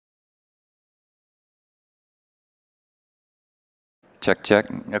Check, check.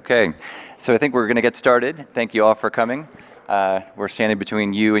 Okay, so I think we're going to get started. Thank you all for coming. We're standing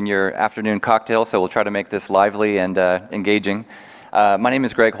between you and your afternoon cocktail, so we'll try to make this lively and engaging. My name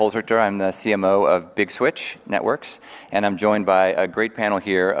is Greg Holzrichter. I'm the CMO of Big Switch Networks, and I'm joined by a great panel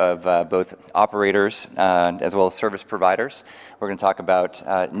here of both operators as well as service providers. We're going to talk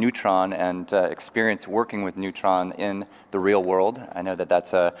about Neutron and experience working with Neutron in the real world. I know that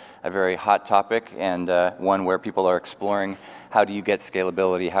that's a very hot topic and one where people are exploring how do you get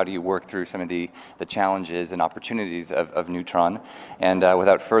scalability, how do you work through some of the challenges and opportunities of Neutron. And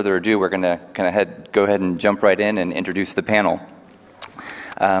without further ado, we're going to go ahead and jump right in and introduce the panel.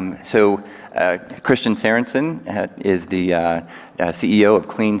 Christian Sorensen is the CEO of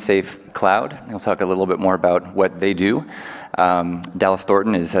Clean Safe Cloud. He'll talk a little bit more about what they do. Dallas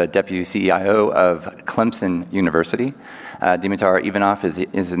Thornton is Deputy CIO of Clemson University. Dimitar Ivanov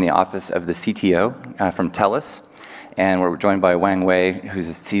is in the office of the CTO from TELUS. And we're joined by Wang Wei, who's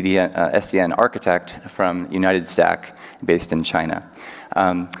a SDN architect from UnitedStack, based in China.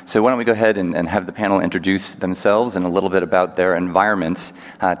 So why don't we go ahead and have the panel introduce themselves and a little bit about their environments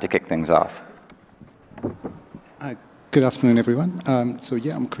to kick things off. Good afternoon, everyone. I'm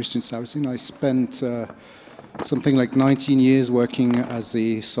Christian Sorensen. I spent something like 19 years working as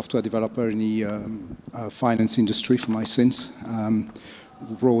a software developer in the finance industry for my sins.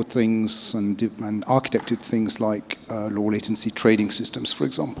 Wrote things and architected things like low latency trading systems, for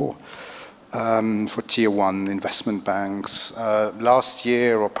example, for tier one investment banks. Last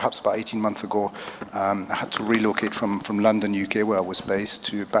year, or perhaps about 18 months ago, I had to relocate from London, UK, where I was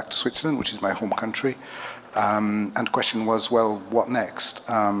based, back to Switzerland, which is my home country. And the question was, well, what next?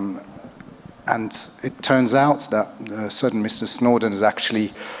 And it turns out that certain Mr. Snowden has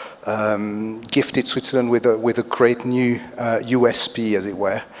actually gifted Switzerland with a great new USP, as it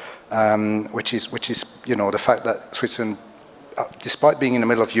were, which is the fact that Switzerland, despite being in the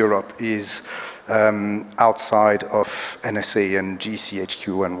middle of Europe, is outside of NSA and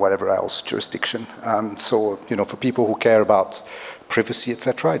GCHQ and whatever else jurisdiction. So for people who care about privacy,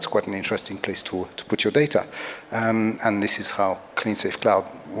 etc., it's quite an interesting place to put your data. And this is how Clean Safe Cloud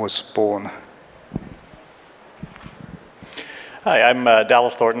was born. Hi, I'm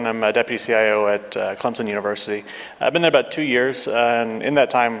Dallas Thornton. I'm a Deputy CIO at Clemson University. I've been there about 2 years, and in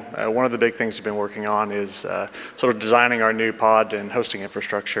that time, one of the big things we've been working on is sort of designing our new pod and hosting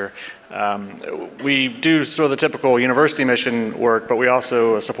infrastructure. We do sort of the typical university mission work, but we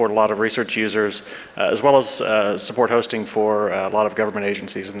also support a lot of research users, as well as support hosting for a lot of government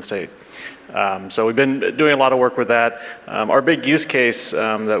agencies in the state. So we've been doing a lot of work with that. Our big use case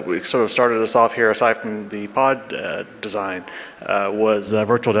that we sort of started us off here, aside from the pod design, was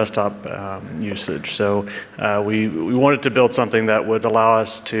virtual desktop usage. So we wanted to build something that would allow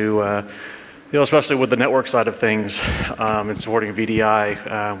us to, especially with the network side of things, and supporting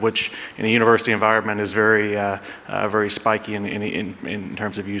VDI, which in a university environment is very spiky in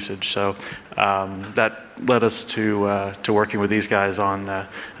terms of usage. So that led us to working with these guys on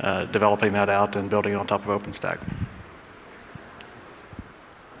developing that out and building it on top of OpenStack.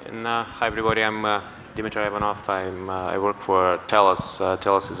 And hi everybody, I'm Dimitar Ivanov. I work for TELUS.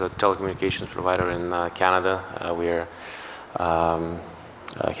 TELUS is a telecommunications provider in Canada. We are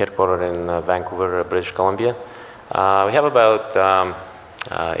headquartered in Vancouver, British Columbia. We have about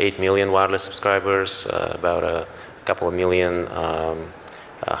 8 million wireless subscribers, about a couple of million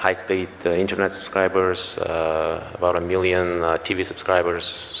high-speed internet subscribers, about 1 million TV subscribers.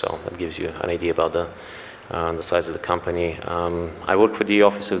 So that gives you an idea about the size of the company. I work for the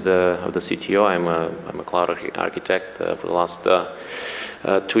office of the CTO. I'm a cloud architect. For the last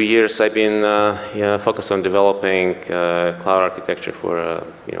 2 years, I've been focused on developing cloud architecture for a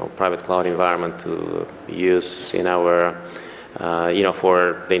private cloud environment to use in our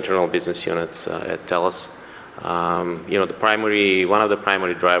for the internal business units at TELUS. One of the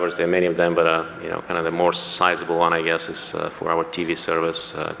primary drivers, there are many of them, but kind of the more sizable one, I guess, is for our TV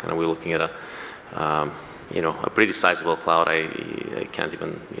service. We're looking at a pretty sizable cloud. I can't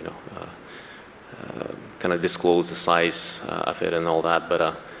even kind of disclose the size of it and all that,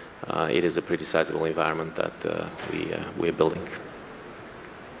 but it is a pretty sizable environment that we're building.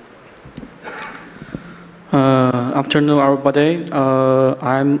 Afternoon, everybody.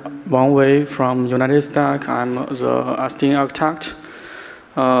 I'm Wang Wei from UnitedStack. I'm the SDN architect.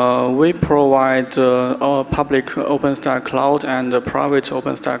 We provide a public OpenStack cloud and a private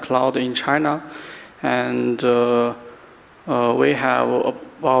OpenStack cloud in China. And we have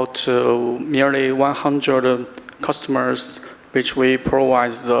about nearly 100 customers, which we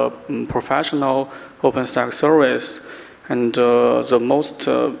provide the professional OpenStack service. And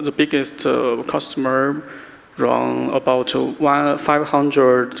the biggest customer run about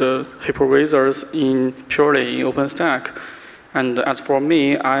 500 hypervisors purely in OpenStack. And as for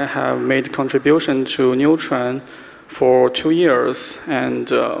me, I have made contribution to Neutron for 2 years. And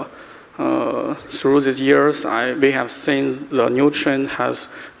through these years, we have seen the Neutron has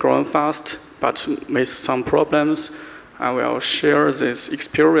grown fast, but with some problems. I will share this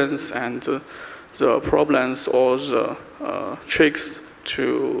experience and the problems or the tricks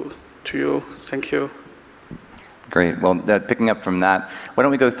to you. Thank you. Great. Well, picking up from that, why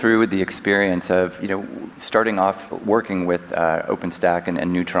don't we go through the experience of starting off working with OpenStack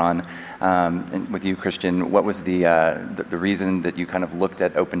and Neutron. And with you, Christian, what was the reason that you kind of looked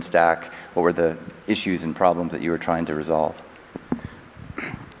at OpenStack? What were the issues and problems that you were trying to resolve?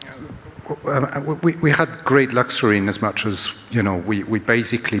 We had great luxury in as much as we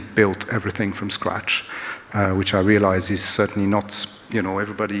basically built everything from scratch, which I realize is certainly not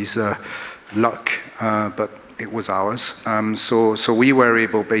everybody's luck, but it was ours. So we were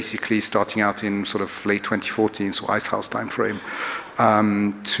able, basically starting out in sort of late 2014, so Icehouse timeframe,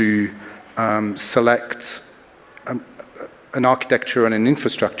 to select an architecture and an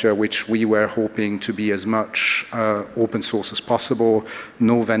infrastructure which we were hoping to be as much open source as possible,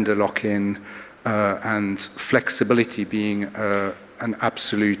 no vendor lock-in, and flexibility being an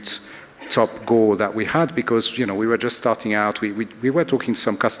absolute top goal that we had, because we were just starting out. We were talking to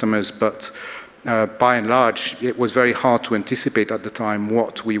some customers, but by and large, it was very hard to anticipate at the time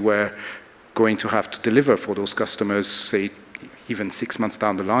what we were going to have to deliver for those customers, say, even 6 months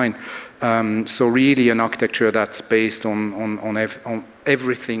down the line. So really an architecture that's based on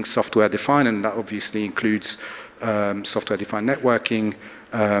everything software-defined, and that obviously includes software-defined networking,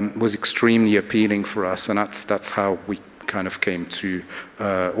 was extremely appealing for us, and that's how we kind of came to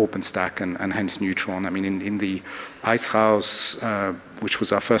OpenStack and hence Neutron. I mean, in the Icehouse, which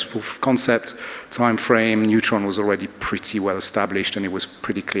was our first proof of concept time frame, Neutron was already pretty well established, and it was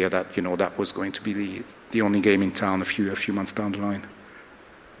pretty clear that that was going to be the only game in town a few months down the line.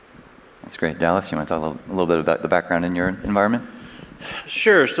 That's great. Dallas, you want to talk a little bit about the background in your environment?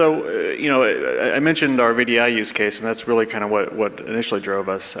 Sure. So, I mentioned our VDI use case, and that's really kind of what initially drove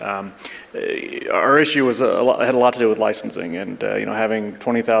us. Our issue was had a lot to do with licensing, and having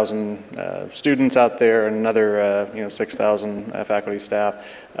 20,000 students out there and another 6,000 faculty staff.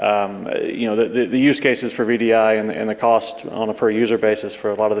 The use cases for VDI and the cost on a per user basis for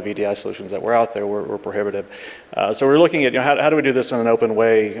a lot of the VDI solutions that were out there were prohibitive. So we're looking at how do we do this in an open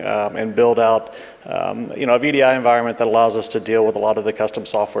way and build out a VDI environment that allows us to deal with a lot of the custom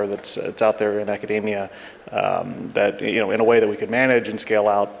software that's out there in academia, that in a way that we could manage and scale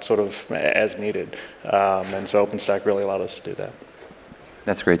out sort of as needed. And so OpenStack really allowed us to do that.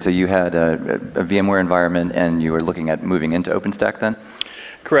 That's great. So you had a VMware environment, and you were looking at moving into OpenStack then?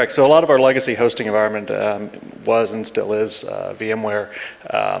 Correct. So a lot of our legacy hosting environment was and still is VMware,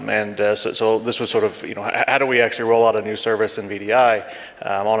 so this was sort of how do we actually roll out a new service in VDI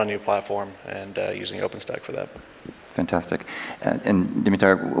on a new platform, and using OpenStack for that. Fantastic. And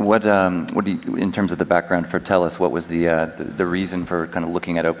Dimitar, what do you, in terms of the background for TELUS, what was the reason for kind of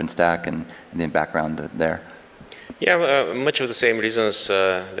looking at OpenStack and the background there? Yeah, much of the same reasons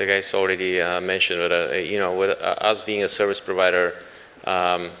the guys already mentioned. But with us being a service provider,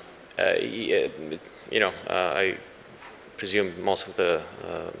 I presume most of the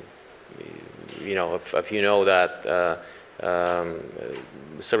if you know that the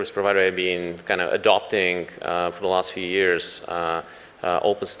service provider have been kind of adopting for the last few years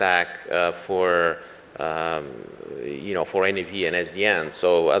OpenStack for for NAV and SDN.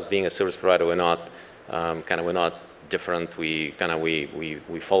 So as being a service provider, we're not we're not different. We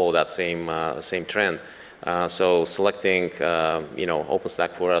follow that same trend. So selecting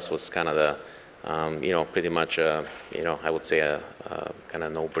OpenStack for us was kind of the pretty much I would say a kind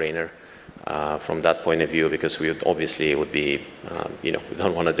of no-brainer from that point of view, because we would be we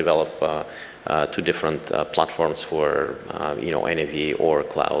don't want to develop two different platforms for NAV or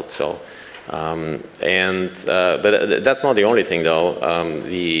cloud. So but that's not the only thing though.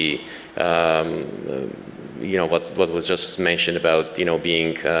 What was just mentioned about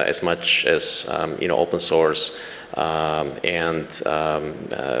being as much as open source and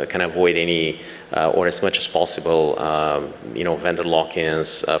can avoid any or as much as possible vendor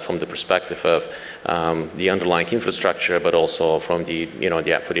lock-ins from the perspective of the underlying infrastructure, but also from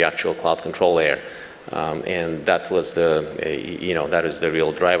for the actual cloud control layer. And that was that is the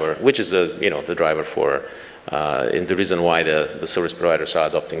real driver, which is the driver for and the reason why the service providers are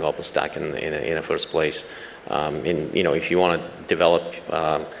adopting OpenStack in the first place. If you want to develop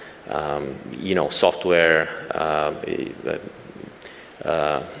software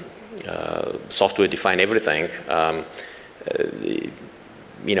software-define everything,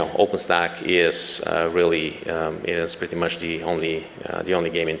 OpenStack is really is pretty much the only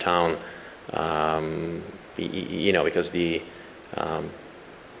game in town. Because the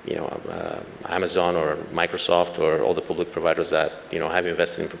Amazon or Microsoft or all the public providers that have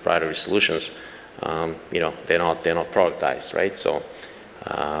invested in proprietary solutions, they're not productized, right? So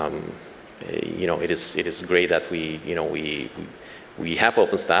it is great that we have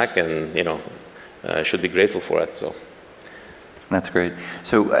OpenStack and should be grateful for it. So. That's great.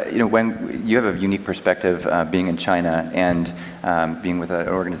 So, when you have a unique perspective being in China and being with an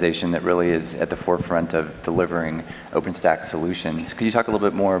organization that really is at the forefront of delivering OpenStack solutions, could you talk a little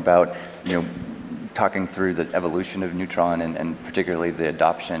bit more about, talking through the evolution of Neutron and particularly the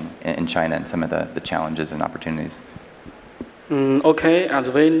adoption in China and some of the challenges and opportunities? Okay,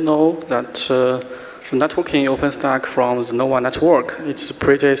 as we know that networking OpenStack from the Nova network, it's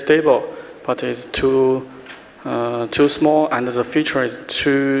pretty stable, but it's too small, and the feature is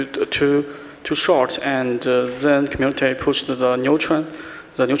too short. And then community pushed the Neutron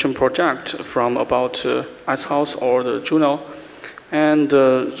project from about icehouse or the Juno, and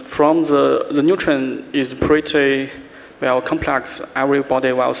from the Neutron is pretty well complex.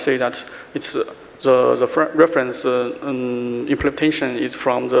 Everybody will say that it's the reference implementation is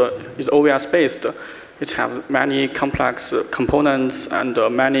is OVS based. It has many complex components and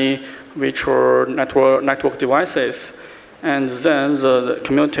many virtual network devices. And then the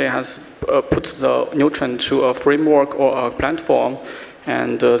community has put the Neutron to a framework or a platform.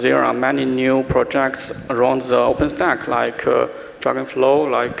 And there are many new projects around the OpenStack, like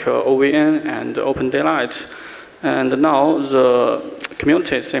Dragonflow, like OVN, and OpenDaylight. And now the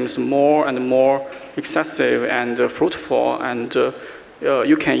community seems more and more excessive and fruitful, and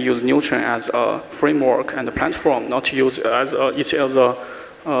you can use Neutron as a framework and a platform, not use as each as a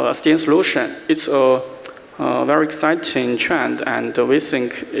SDN solution. It's a very exciting trend, and we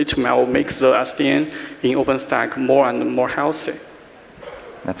think it will make the SDN in OpenStack more and more healthy.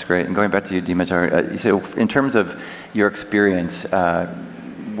 That's great. And going back to you, Dimitar, so in terms of your experience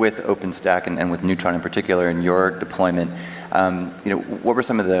with OpenStack and with Neutron in particular in your deployment, what were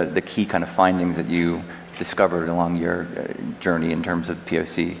some of the key kind of findings that you discovered along your journey in terms of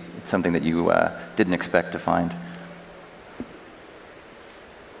POC? It's something that you didn't expect to find.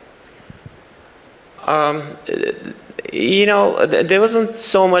 There wasn't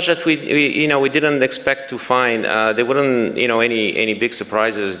so much that we didn't expect to find. There weren't, any big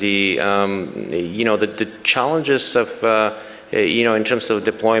surprises. The challenges of, in terms of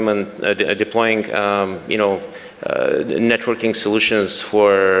deploying, networking solutions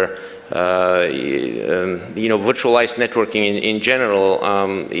for, virtualized networking in general,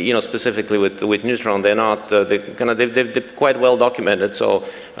 specifically with Neutron, they're not, they're quite well documented. So,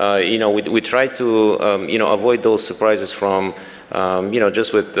 we try to, avoid those surprises from,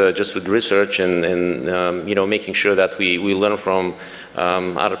 just with research and making sure that we learn from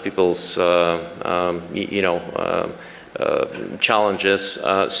other people's, challenges.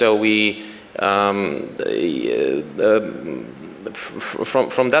 So we, from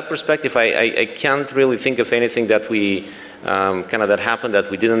that perspective, I can't really think of anything that we that happened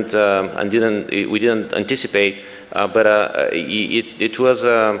that we didn't anticipate. But it was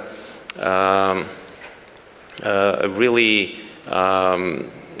a really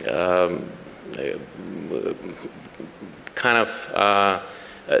kind of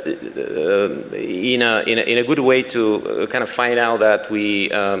in a good way to kind of find out that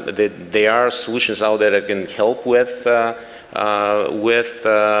that there are solutions out there that can help with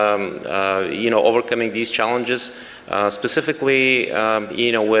overcoming these challenges. Specifically,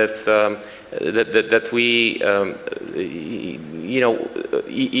 with that we,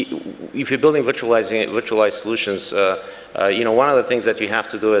 if you're building virtualized solutions, one of the things that you have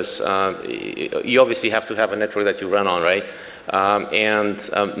to do is you obviously have to have a network that you run on, right? And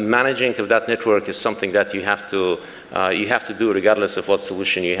managing of that network is something that you have to do regardless of what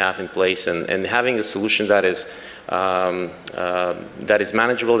solution you have in place, and having a solution that is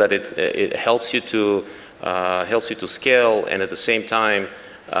manageable, that it helps you to scale, and at the same time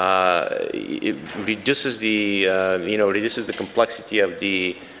it reduces the complexity of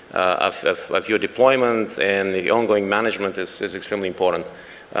the of your deployment, and the ongoing management is extremely important.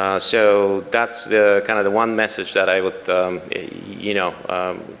 So that's the kind of the one message that I would kind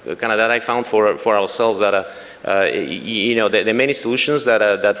of that I found for ourselves, that there are many solutions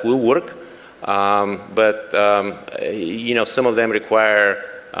that will work, but some of them require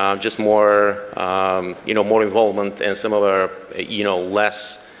just more more involvement, and some of are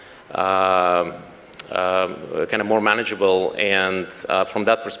less kind of more manageable, and from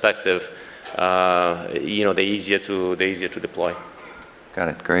that perspective, they're easier to deploy. Got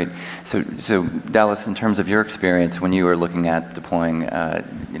it. Great. So Dallas, in terms of your experience when you were looking at deploying,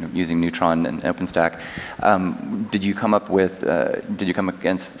 using Neutron and OpenStack, did you come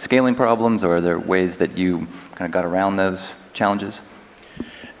against scaling problems, or are there ways that you kind of got around those challenges?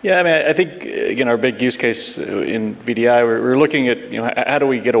 Yeah, I mean, I think, again, our big use case in VDI, we're looking at, how do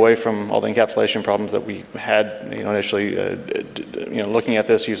we get away from all the encapsulation problems that we had, initially, looking at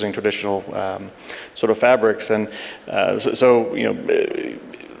this using traditional sort of fabrics. And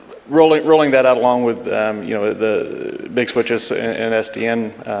rolling that out along with the big switches and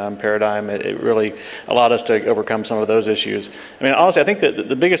SDN paradigm, it really allowed us to overcome some of those issues. I mean, honestly, I think that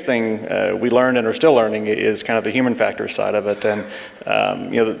the biggest thing we learned and are still learning is kind of the human factor side of it, and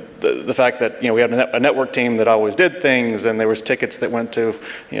the fact that we had a network team that always did things, and there was tickets that went to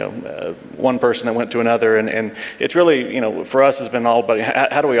one person that went to another, and it's really for us has been all about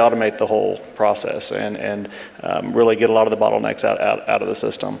how do we automate the whole process and really get a lot of the bottlenecks out of the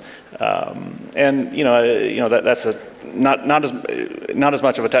system. That's not as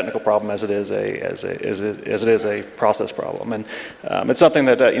much of a technical problem as it is a process problem, and it's something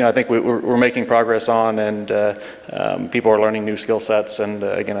that I think we're making progress on, and people are learning new skill sets, and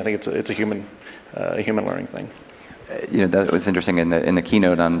again, I think it's a human learning thing. That was interesting. In the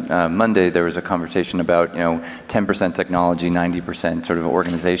keynote on Monday, there was a conversation about 10% technology, 90% sort of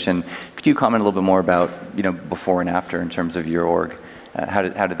organization. Could you comment a little bit more about before and after in terms of your org? How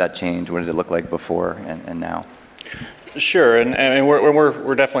did that change? What did it look like before and now? Sure, and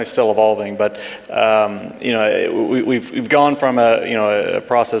we're definitely still evolving, but we've gone from a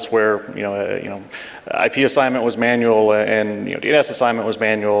process where IP assignment was manual and DNS assignment was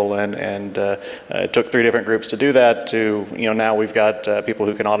manual, and it took 3 different groups to do that. To now we've got people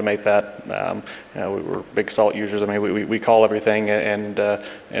who can automate that. We're big Salt users. I mean, we call everything, and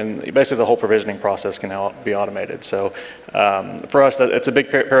basically the whole provisioning process can now be automated. So for us, it's a big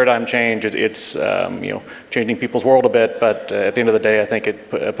paradigm change. It's changing people's world a bit, but at the end of the day, I think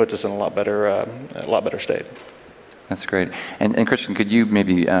it puts us in a lot better state. That's great. And Christian, could you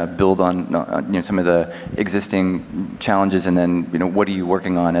maybe build on some of the existing challenges, and then what are you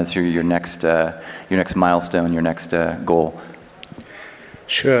working on as your next milestone, your next goal?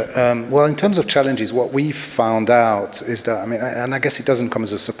 Sure. Well, in terms of challenges, what we found out is that, and I guess it doesn't come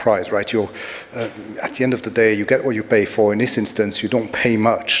as a surprise, right? At the end of the day, you get what you pay for. In this instance, you don't pay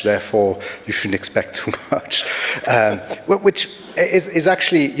much, therefore you shouldn't expect too much. Which is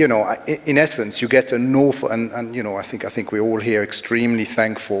actually, in essence, you get an awful, and I think we're all here extremely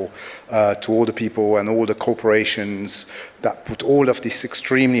thankful to all the people and all the corporations that put all of this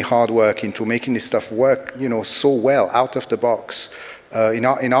extremely hard work into making this stuff work, so well out of the box.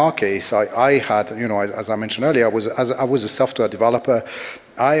 In our case, I had, as I mentioned earlier, I was a software developer.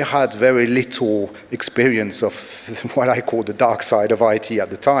 I had very little experience of what I call the dark side of IT at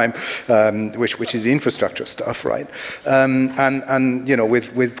the time, which is the infrastructure stuff, right? And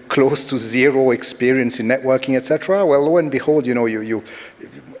with close to zero experience in networking, etc. Well, lo and behold,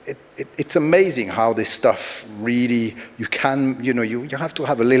 it's amazing how this stuff really, you have to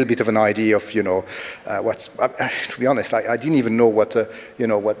have a little bit of an idea of, what's, to be honest, I didn't even know what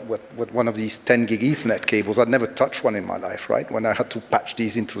one of these 10 gig Ethernet cables, I'd never touched one in my life, right? When I had to patch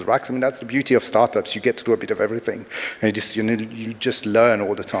these into the racks. That's the beauty of startups. You get to do a bit of everything, and you just learn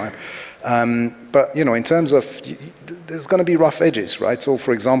all the time. But in terms of, there's going to be rough edges, right? So,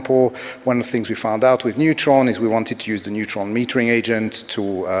 for example, one of the things we found out with Neutron is we wanted to use the Neutron metering agent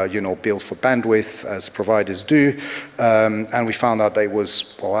to, build for bandwidth, as providers do, and we found out I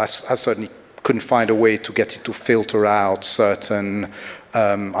certainly couldn't find a way to get it to filter out certain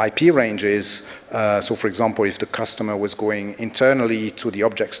IP ranges. So, for example, if the customer was going internally to the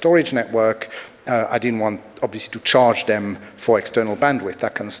object storage network, I didn't want, obviously, to charge them for external bandwidth,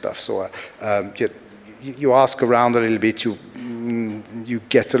 that kind of stuff. So you ask around a little bit, you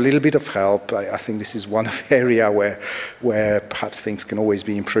get a little bit of help. I think this is one area where perhaps things can always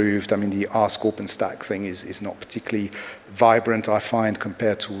be improved. The Ask OpenStack thing is not particularly vibrant, I find,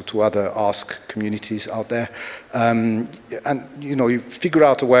 compared to other Ask communities out there. And you figure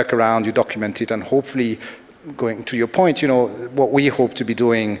out a workaround, you document it, and hopefully, going to your point, what we hope to be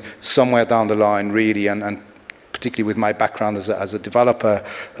doing somewhere down the line, really, and particularly with my background as a developer,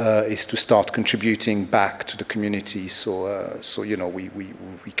 is to start contributing back to the community. So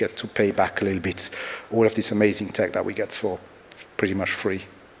we get to pay back a little bit all of this amazing tech that we get for pretty much free.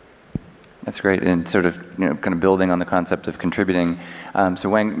 That's great, and sort of kind of building on the concept of contributing. So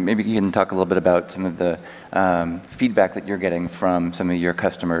Wang, maybe you can talk a little bit about some of the feedback that you're getting from some of your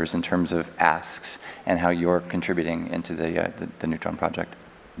customers in terms of asks and how you're contributing into the Neutron project.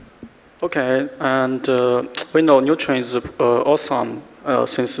 Okay, and we know Neutron is awesome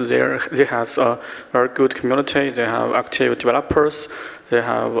since they has a very good community. They have active developers. They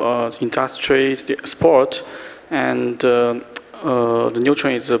have industry support, and the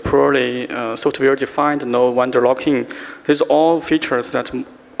Neutron is purely software defined, no vendor locking. These are all features that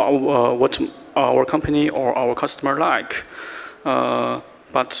what our company or our customer like.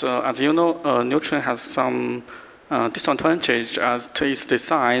 But as you know, Neutron has some disadvantage as to its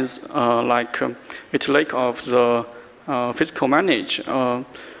design, like it lack of the physical manage. From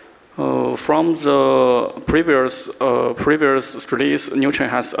the previous release, Neutron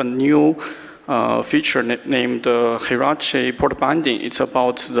has a new feature named hierarchy port binding. It's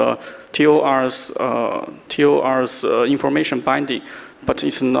about the TOR's information binding, but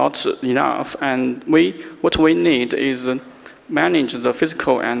it's not enough. And what we need is manage the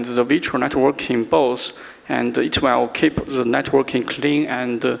physical and the virtual networking both, and it will keep the networking clean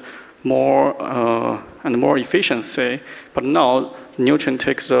and more efficiency. But now Neutron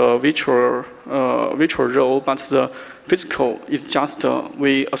takes the virtual role, but the physical is just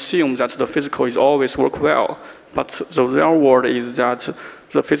we assume that the physical is always work well. But the real world is that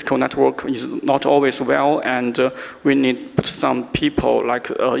the physical network is not always well, and we need some people like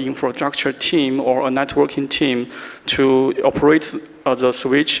an infrastructure team or a networking team to operate the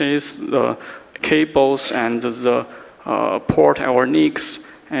switches, the cables, and the port or NICs.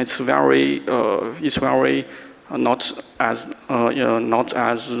 It's very not as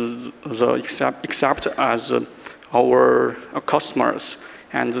except as our customers.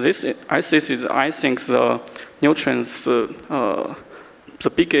 And I think the Neutron's the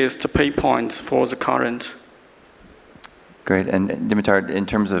biggest pain point for the current. Great, and Dimitar, in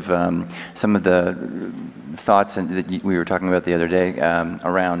terms of some of the thoughts that we were talking about the other day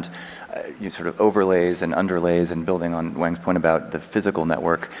around sort of overlays and underlays and building on Wang's point about the physical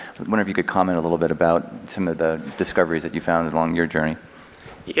network, I wonder if you could comment a little bit about some of the discoveries that you found along your journey.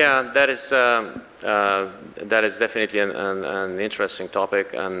 Yeah, that is definitely an interesting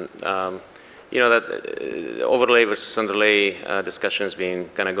topic, and that overlay versus underlay discussion has been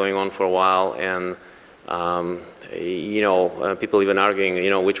kind of going on for a while, and people even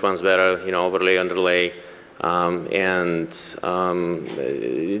arguing, which one's better, overlay, underlay. And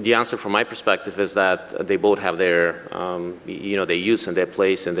the answer from my perspective is that they both have their, their use and their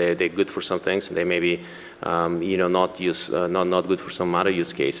place, and they're good for some things, and they may be, not good for some other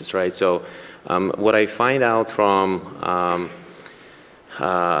use cases, right? So what I find out from,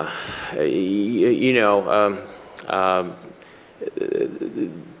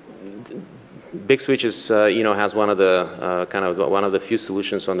 Big Switches, has one of the one of the few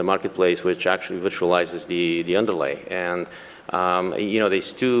solutions on the marketplace which actually virtualizes the underlay, and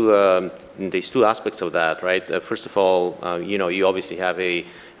there's two aspects of that, right? First of all, you obviously have a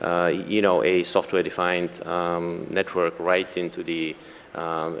software-defined network right into the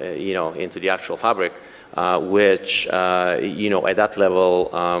into the actual fabric, which at that level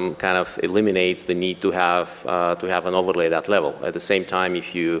kind of eliminates the need to have an overlay at that level. At the same time,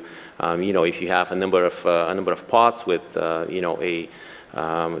 if you if you have a number of pods with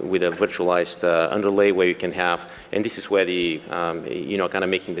with a virtualized underlay where you can have, and this is where the kind of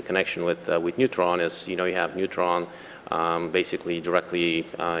making the connection with Neutron is, you have Neutron basically directly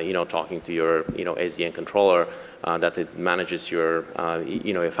talking to your SDN controller that it manages your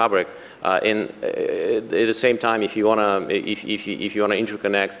your fabric, and at the same time, if you wanna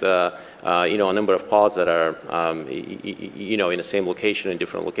interconnect a number of pods that are in the same location in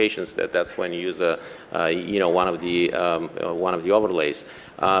different locations, that's when you use one of the overlays.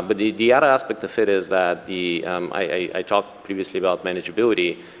 But the other aspect of it is that I talked previously about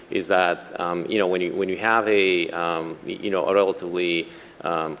manageability, is that when you have a relatively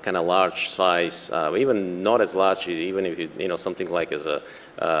kind of large size, even not as large, even if something like as a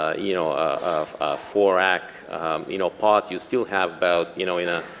 4-rack pod, you still have about in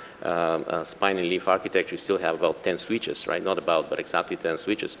a spine and leaf architecture, you still have about 10 switches, right? Not about, but exactly 10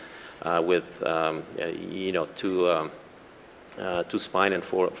 switches with two spine and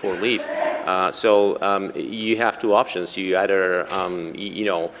four leaf. So you have two options. You either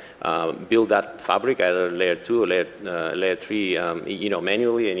build that fabric, either layer 2 or layer 3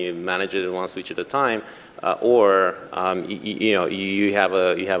 manually, and you manage it one switch at a time, or you have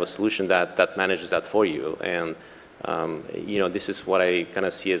a solution that manages that for you. And this is what I kind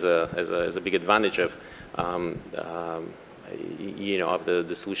of see as a big advantage of of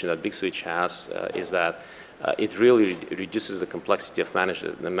the solution that Big Switch has is that it really reduces the complexity of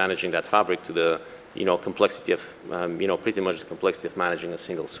managing that fabric to the complexity of pretty much the complexity of managing a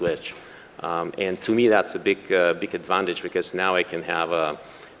single switch. And to me, that's a big advantage, because now I can have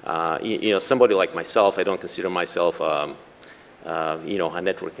somebody like myself. I don't consider myself a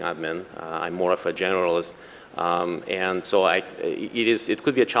networking admin. I'm more of a generalist. And so it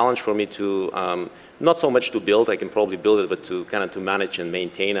could be a challenge for me to not so much to build. I can probably build it, but to kind of to manage and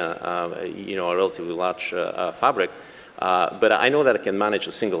maintain a relatively large fabric. But I know that I can manage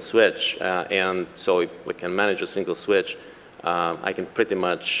a single switch, and so if we can manage a single switch, I can pretty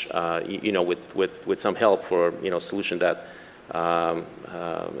much with some help for a solution that kind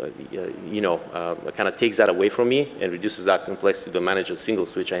of takes that away from me and reduces that complexity to manage a single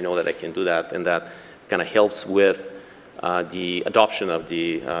switch. I know that I can do that, and that kind of helps with the adoption of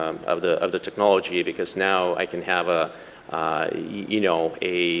the technology, because now I can have a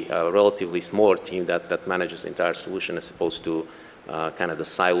relatively smaller team that manages the entire solution, as opposed to kind of the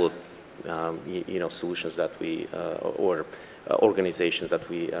siloed solutions that we or organizations that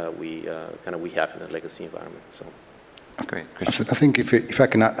we have in a legacy environment. So. Great, Christian. I think if I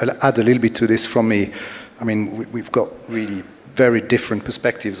can add a little bit to this from me, I mean, we've got really very different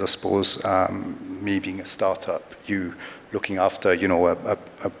perspectives, I suppose. Me being a startup, you looking after, a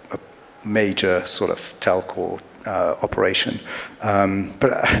major sort of telco operation.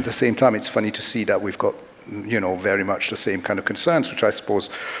 But at the same time, it's funny to see that we've got, very much the same kind of concerns, which I suppose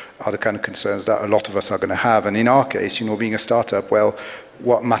are the kind of concerns that a lot of us are going to have. And in our case, being a startup, well,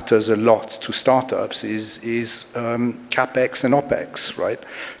 what matters a lot to startups is CapEx and OpEx, right?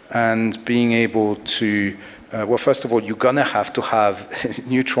 And being able to well, first of all, you're going to have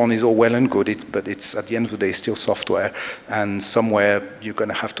Neutron is all well and good, but it's at the end of the day still software, and somewhere you're going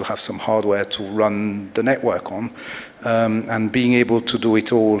to have some hardware to run the network on, and being able to do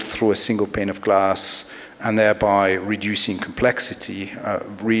it all through a single pane of glass, and thereby reducing complexity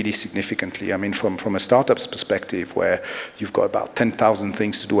really significantly. I mean, from a startup's perspective, where you've got about 10,000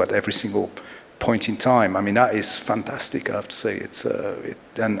 things to do at every single point in time, I mean, that is fantastic, I have to say.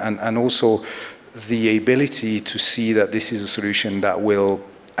 And also, the ability to see that this is a solution that will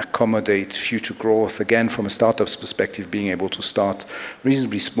accommodate future growth, again, from a startup's perspective, being able to start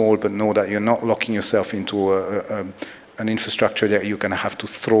reasonably small, but know that you're not locking yourself into an infrastructure that you're going to have to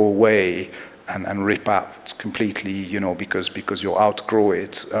throw away and rip out completely, because you'll outgrow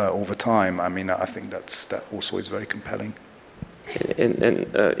it over time. I mean, I think that also is very compelling. And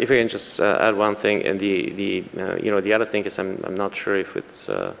if I can just add one thing, and the other thing is I'm not sure if it's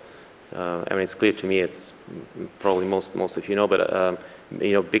I mean, it's clear to me. It's probably most of you know, but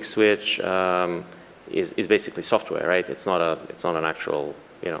Big Switch is basically software, right? It's not an actual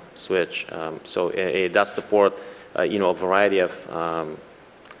switch. So it does support a variety of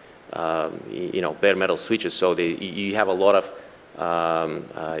bare metal switches. So you have a lot of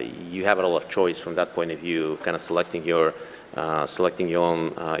choice from that point of view, kind of selecting your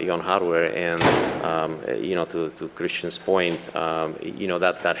own hardware, and to Christian's point,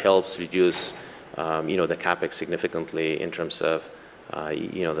 that helps reduce the CapEx significantly, in terms of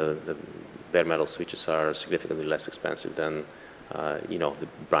the bare metal switches are significantly less expensive than the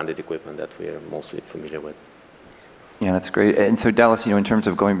branded equipment that we are mostly familiar with. Yeah, that's great. And so Dallas, in terms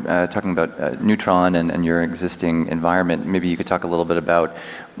of talking about Neutron and your existing environment, maybe you could talk a little bit about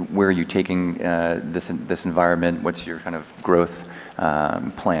where are you taking this environment? What's your kind of growth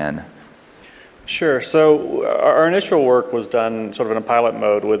plan? Sure. So our initial work was done sort of in a pilot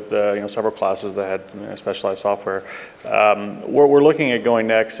mode with several classes that had specialized software. What we're looking at going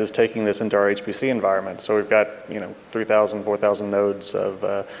next is taking this into our HPC environment. So we've got 3,000, 4,000 nodes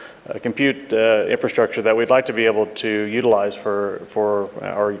of compute infrastructure that we'd like to be able to utilize for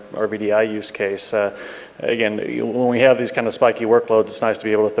our VDI use case. Again, when we have these kind of spiky workloads, it's nice to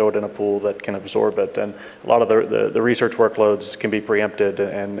be able to throw it in a pool that can absorb it. And a lot of the research workloads can be preempted.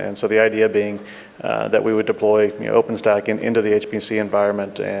 And so the idea being that we would deploy OpenStack into the HPC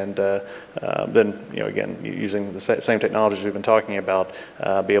environment, and then again, using the same technologies we've been talking about,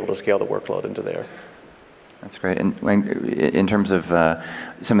 be able to scale the workload into there. That's great. And in terms of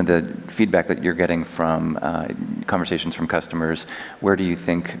some of the feedback that you're getting from conversations from customers, where do you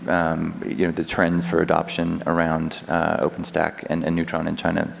think the trends for adoption around OpenStack and Neutron in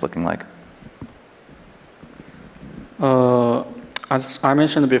China is looking like? As I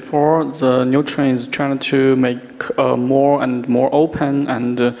mentioned before, the Neutron is trying to make more and more open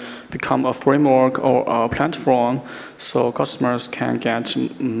and become a framework or a platform, so customers can get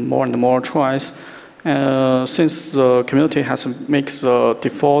more and more choice. Since the community makes the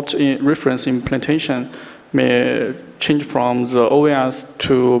default reference implementation, may change from the OS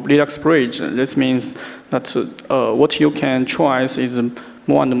to Linux Bridge. This means that what you can choose is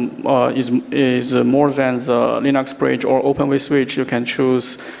more is more than the Linux Bridge or OpenSwitch. You can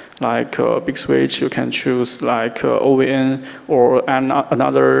choose like Big Switch. You can choose like OVN or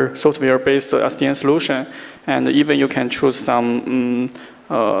another software-based SDN solution, and even you can choose some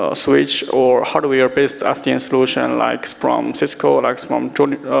switch or hardware-based SDN solution like from Cisco, like from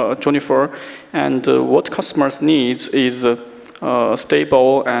Juniper. And what customers need is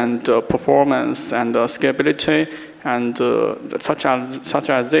stable and performance and scalability, and such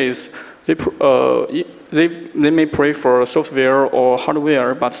as this. They may prefer software or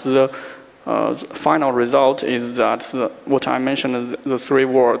hardware, but the final result is that what I mentioned, the three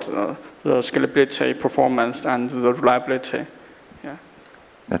words, the scalability, performance, and the reliability. Yeah.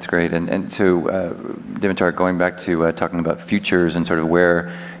 That's great. And so, Dimitar, going back to talking about futures and sort of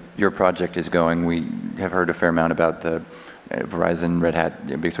where your project is going, we have heard a fair amount about the Verizon, Red Hat,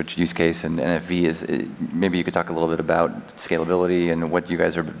 Big Switch use case, and NFV. Maybe you could talk a little bit about scalability and what you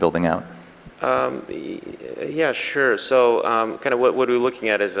guys are building out. Yeah, sure. So, kind of what we're looking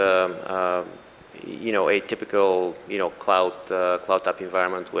at is a typical cloud type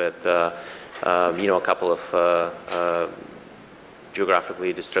environment with a couple of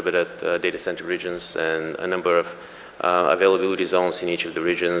geographically distributed data center regions and a number of availability zones in each of the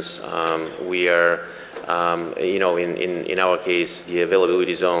regions. We are, in our case, the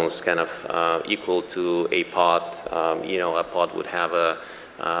availability zones kind of equal to a pod. A pod would have a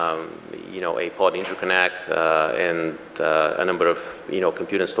pod interconnect and a number of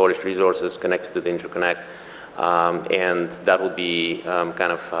compute and storage resources connected to the interconnect, and that will be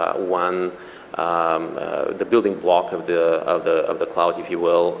kind of one. The building block of the cloud, if you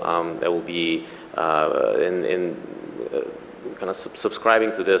will, that will be kind of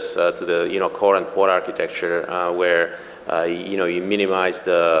subscribing to this to the core and pod architecture, where you minimize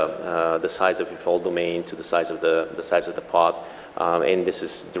the size of your fault domain to the size of the pod, and this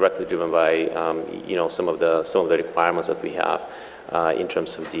is directly driven by some of the requirements that we have in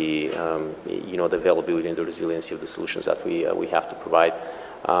terms of the the availability and the resiliency of the solutions that we have to provide.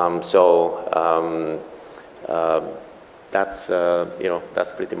 That's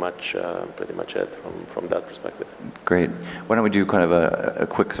pretty much it from that perspective. Great. Why don't we do kind of a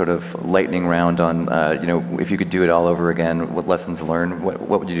quick sort of lightning round on if you could do it all over again, what lessons learned,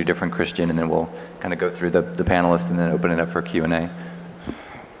 what would you do different, Christian, and then we'll kind of go through the panelists and then open it up for Q&A.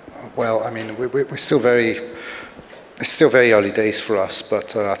 Well, I mean, we're still it's still very early days for us,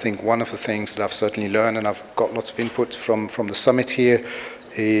 but I think one of the things that I've certainly learned, and I've got lots of input from the summit here,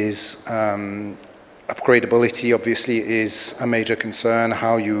 is upgradability obviously is a major concern.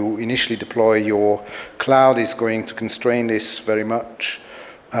 How you initially deploy your cloud is going to constrain this very much.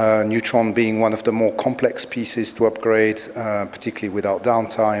 Neutron being one of the more complex pieces to upgrade, particularly without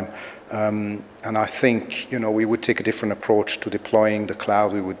downtime. And I think we would take a different approach to deploying the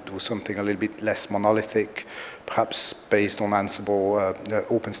cloud. We would do something a little bit less monolithic, perhaps based on Ansible,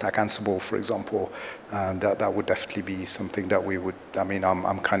 OpenStack Ansible, for example. And that would definitely be something that we would. I mean,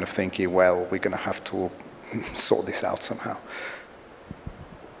 I'm kind of thinking, well, we're going to have to sort this out somehow.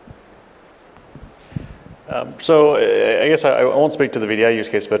 So I guess I won't speak to the VDI use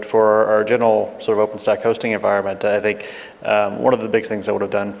case, but for our general sort of OpenStack hosting environment, I think one of the big things I would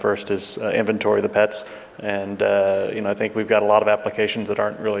have done first is inventory the pets. And I think we've got a lot of applications that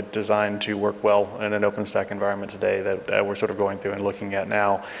aren't really designed to work well in an OpenStack environment today that we're sort of going through and looking at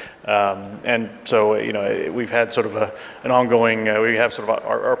now. And so we've had sort of an ongoing. We have sort of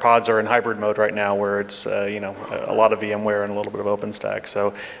our pods are in hybrid mode right now, where it's a lot of VMware and a little bit of OpenStack.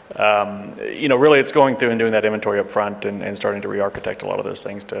 So really it's going through and doing that inventory up front and starting to re-architect a lot of those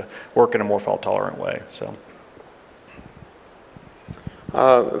things to work in a more fault-tolerant way. So.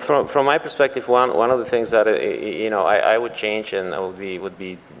 From my perspective, one of the things that I would change and would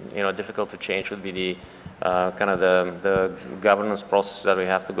be difficult to change would be the kind of the governance process that we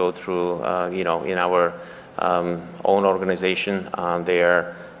have to go through in our own organization.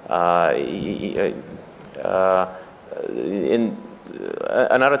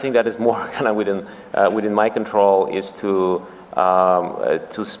 Another thing that is more kind of within my control is to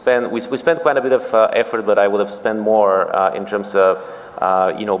spend. We spend quite a bit of effort, but I would have spent more in terms of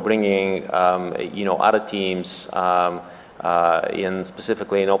bringing other teams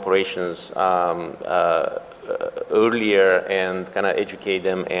specifically in operations earlier and kind of educate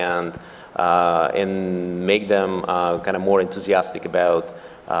them and make them kind of more enthusiastic about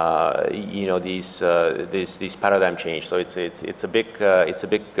these paradigm change. So it's a big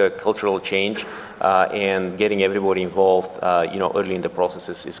cultural change, and getting everybody involved early in the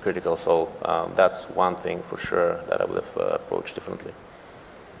process is critical. So that's one thing for sure that I would have approached differently.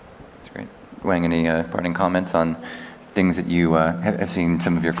 That's great. Wang, any parting comments on things that you have seen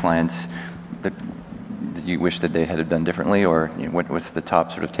some of your clients that you wish that they had done differently, or what's the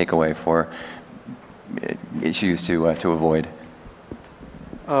top sort of takeaway for issues to avoid?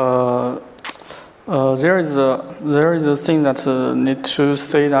 There is a thing that need to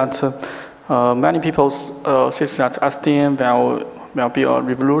say that many people say that SDN will be a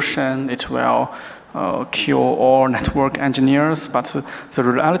revolution. It will kill all network engineers. But the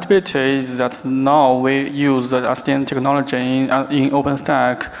reality is that now we use the SDN technology in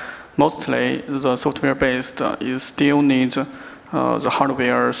OpenStack. Mostly the software-based is still needs the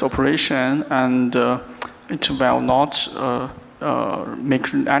hardware's operation, and it will not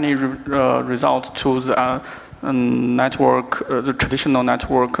make any result to the network, the traditional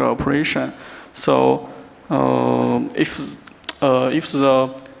network operation. So if the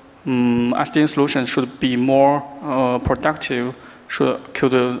SDN solution should be more productive,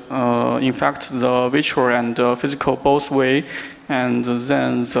 could in fact the virtual and physical both way, and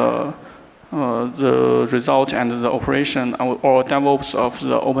then the result and the operation or DevOps of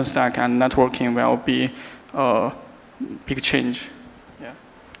the OpenStack and networking will be big change. Yeah.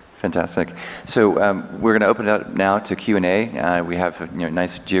 Fantastic. So we're going to open it up now to Q&A. We have a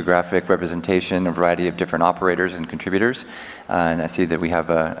nice geographic representation, a variety of different operators and contributors. And I see that we have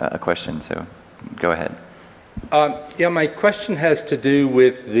a question, so go ahead. Yeah, my question has to do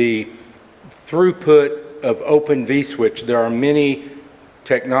with the throughput of Open vSwitch. There are many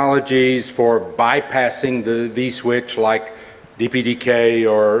technologies for bypassing the vSwitch, like DPDK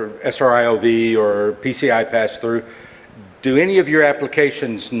or SRIOV or PCI pass-through. Do any of your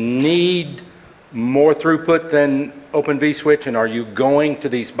applications need more throughput than Open vSwitch, and are you going to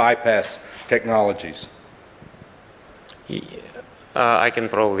these bypass technologies? I can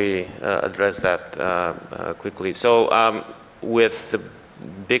probably address that quickly. So with the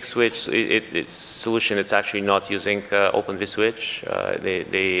big switch, its solution, it's actually not using Open vSwitch.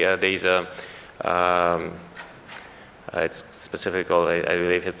 There's a it's specific, I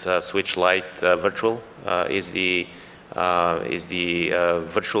believe it's Switch Lite Virtual is the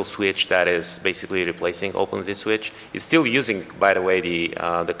virtual switch that is basically replacing Open vSwitch. It's still using, by the way, the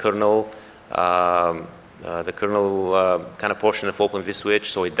kernel kind of portion of Open vSwitch,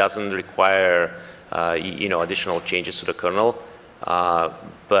 so it doesn't require additional changes to the kernel.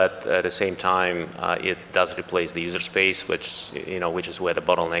 But at the same time, it does replace the user space, which is where the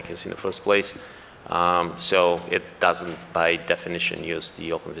bottleneck is in the first place. So it doesn't, by definition, use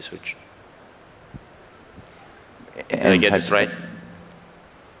the Open vSwitch. Did I get this right?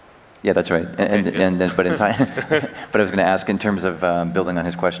 Yeah, that's right. But in time, but I was going to ask, in terms of building on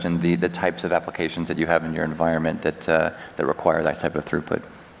his question, the types of applications that you have in your environment that require that type of throughput.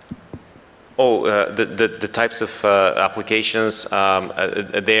 Oh, the types of applications,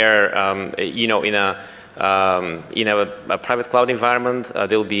 they're in a private cloud environment,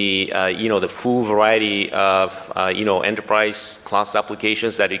 there'll be the full variety of enterprise class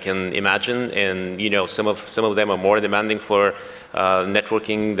applications that you can imagine, and some of them are more demanding for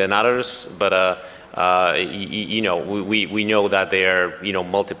networking than others, but we know that there are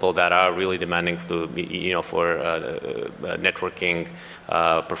multiple that are really demanding for networking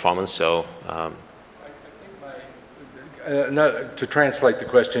performance. So to translate the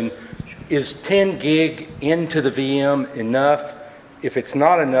question, is 10 gig into the VM enough? If it's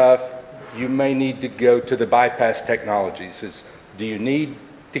not enough, you may need to go to the bypass technologies. Do you need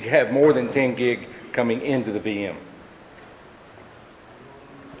to have more than 10 gig coming into the VM?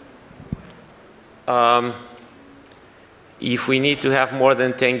 If we need to have more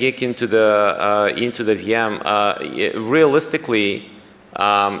than 10 gig into the VM, realistically,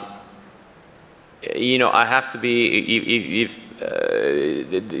 I have to be,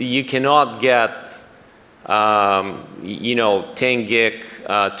 you cannot get 10 gig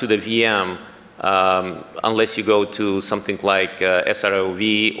to the VM unless you go to something like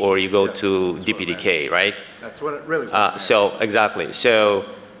SROV or you go to DPDK, right? That's what it really so exactly. So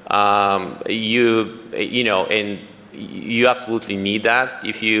and you absolutely need that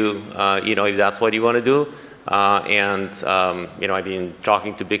if if that's what you want to do. I've been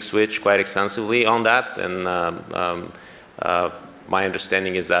talking to Big Switch quite extensively on that, and my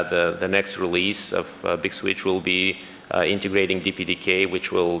understanding is that the next release of Big Switch will be integrating DPDK,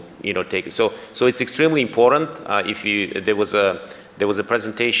 which will take. So it's extremely important. There was a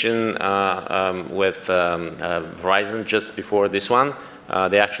presentation with Verizon just before this one.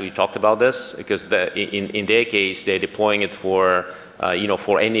 They actually talked about this because in their case, they're deploying it for,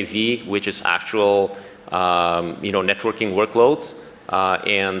 for NAV, which is actual, networking workloads.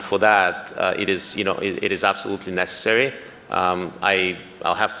 And for that, it is absolutely necessary.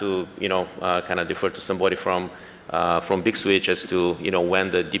 I'll have to, kind of defer to somebody from Big Switch as to,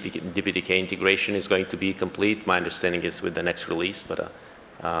 when the DPDK integration is going to be complete. My understanding is with the next release, but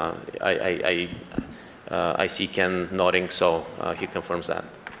I see Ken nodding, so he confirms that.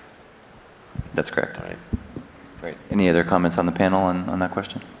 That's correct. All right. Great. Any other comments on the panel on that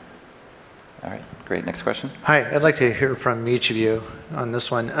question? All right, great. Next question. Hi, I'd like to hear from each of you on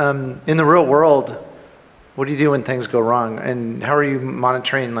this one. In the real world, what do you do when things go wrong? And how are you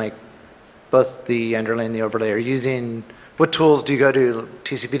monitoring like both the underlay and the overlay? Are you using, what tools do you go to?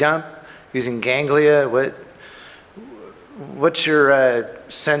 TCP dump? Using Ganglia? What's your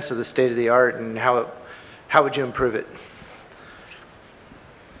sense of the state of the art, and how would you improve it?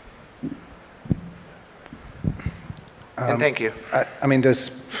 And thank you. I mean,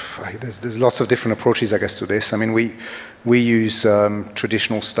 there's lots of different approaches, I guess, to this. I mean, we use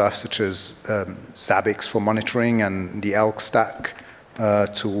traditional stuff such as Zabbix for monitoring and the ELK stack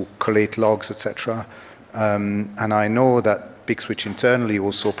to collate logs, etc. And I know that Big Switch internally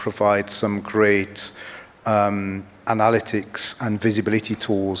also provides some great analytics and visibility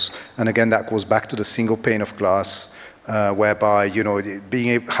tools. And again, that goes back to the single pane of glass, whereby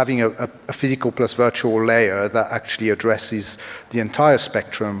having a physical plus virtual layer that actually addresses the entire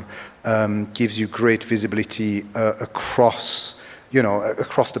spectrum gives you great visibility across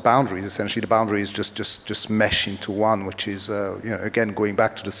the boundaries. Essentially, the boundaries just mesh into one, which is again, going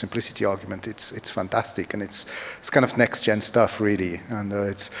back to the simplicity argument. It's fantastic, and it's kind of next gen stuff, really. And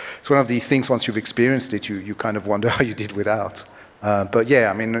it's one of these things. Once you've experienced it, you kind of wonder how you did without. But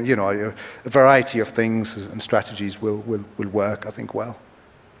yeah, I mean, a variety of things and strategies will work, I think, well.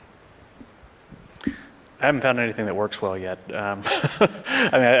 I haven't found anything that works well yet. I mean,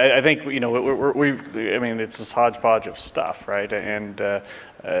 I think I mean, it's this hodgepodge of stuff, right? And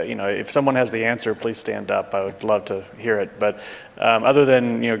if someone has the answer, please stand up. I would love to hear it. But other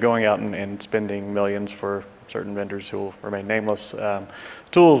than going out and spending millions for certain vendors who will remain nameless,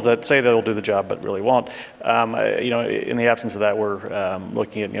 tools that say they'll do the job but really won't. In the absence of that, we're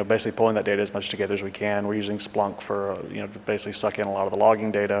looking at basically pulling that data as much together as we can. We're using Splunk for to basically suck in a lot of the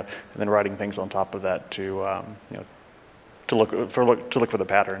logging data, and then writing things on top of that to look for the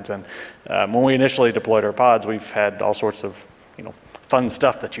patterns. And when we initially deployed our pods, we've had all sorts of fun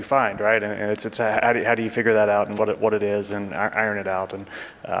stuff that you find, right? And it's how do you figure that out and what it is and iron it out, and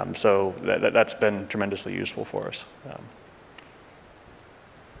so that's been tremendously useful for us.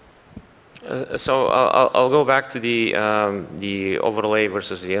 So I'll go back to the overlay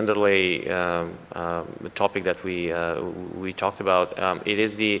versus the underlay topic that we talked about. It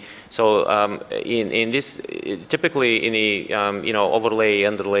is in this typically in the overlay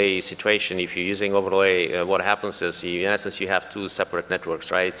underlay situation. If you're using overlay, what happens is in essence you have two separate networks,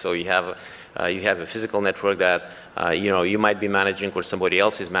 right? So you have a physical network that you might be managing or somebody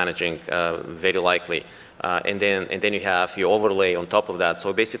else is managing, very likely. And then you have your overlay on top of that.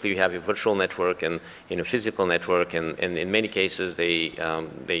 So basically you have a virtual network and a physical network, and in many cases the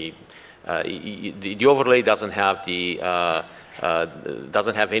overlay doesn't have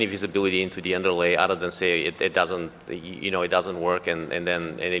any visibility into the underlay other than say it doesn't work, and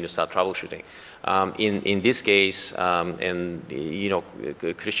then you start troubleshooting. In this case, and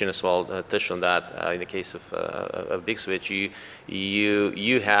Christian as well touched on that. In the case of Big Switch,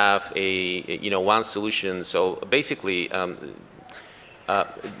 you have a one solution. So basically,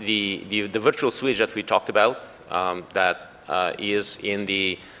 the virtual switch that we talked about that is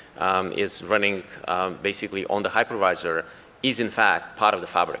is running basically on the hypervisor is in fact part of the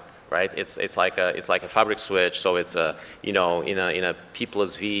fabric. Right? It's like a fabric switch. So it's in a P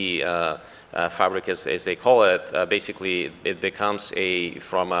plus V fabric as they call it. Basically, it becomes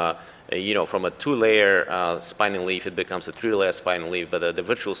from a 2-layer spinning leaf, it becomes a 3-layer spinning leaf. But the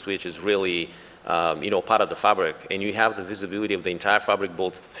virtual switch is really part of the fabric, and you have the visibility of the entire fabric,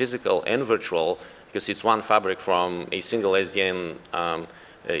 both physical and virtual, because it's one fabric from a single SDN,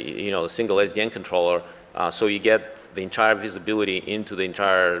 single SDN controller. So you get the entire visibility into the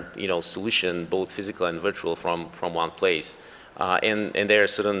entire solution, both physical and virtual, from one place. And there are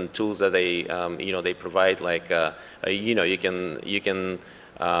certain tools that they provide, like you can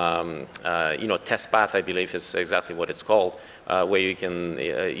test path, I believe is exactly what it's called, where you can,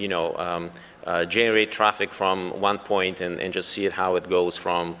 generate traffic from one point and just see how it goes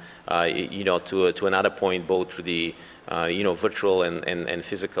from, to another point, both through the, virtual and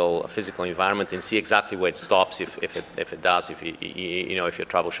physical environment, and see exactly where it stops if it does, if you're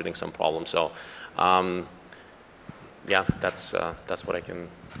troubleshooting some problem. So, yeah, that's what I can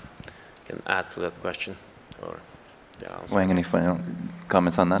add to that question. Or, yeah, Wang, any final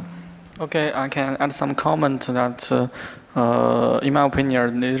comments on that? Okay, I can add some comment that, in my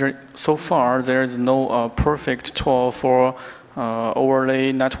opinion, so far there is no perfect tool for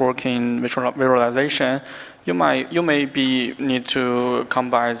overlay networking visualization. You may need to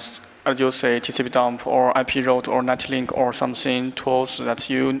combine, as you say, TCP dump or IP route or netlink or something tools that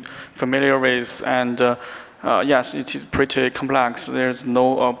you familiar with, and yes, it is pretty complex. There's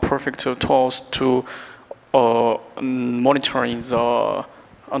no perfect tools to monitoring the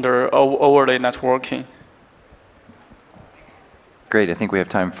under overlay networking. Great. I think we have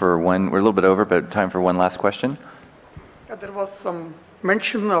time for one. We're a little bit over, but time for one last question. Yeah, there was some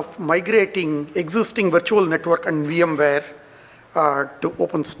mention of migrating existing virtual network and VMware to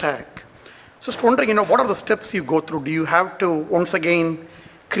OpenStack. Just wondering, what are the steps you go through? Do you have to once again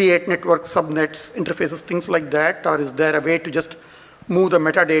create network subnets, interfaces, things like that, or is there a way to just move the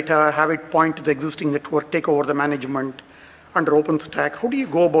metadata, have it point to the existing network, take over the management under OpenStack? How do you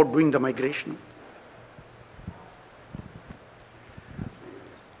go about doing the migration?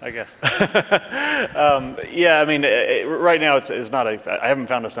 I guess. Yeah, I mean, right now it's not I haven't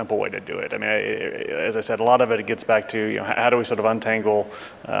found a simple way to do it. I mean, as I said, a lot of it gets back to, how do we sort of untangle,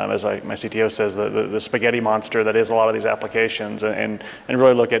 as my CTO says, the spaghetti monster that is a lot of these applications, and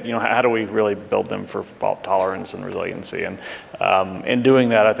really look at, how do we really build them for fault tolerance and resiliency. And in doing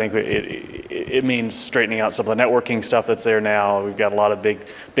that, I think it means straightening out some of the networking stuff that's there now. We've got a lot of big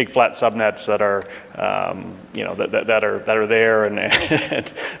flat subnets that are, that are there,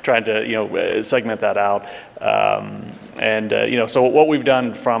 and trying to segment that out, so what we've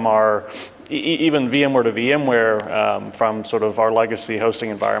done from our even VMware to VMware, from sort of our legacy hosting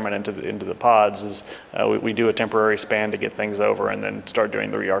environment into the pods, is we do a temporary span to get things over, and then start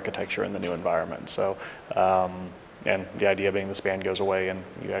doing the re-architecture in the new environment. So, and the idea being the span goes away, and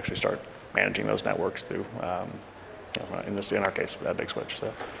you actually start managing those networks through, in our case, that big switch.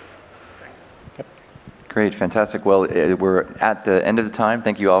 So. Great, fantastic. Well, we're at the end of the time.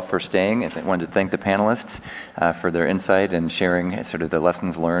 Thank you all for staying. I wanted to thank the panelists for their insight and sharing sort of the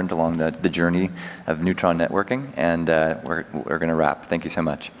lessons learned along the journey of Neutron networking. And we're going to wrap. Thank you so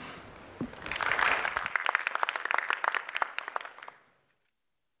much.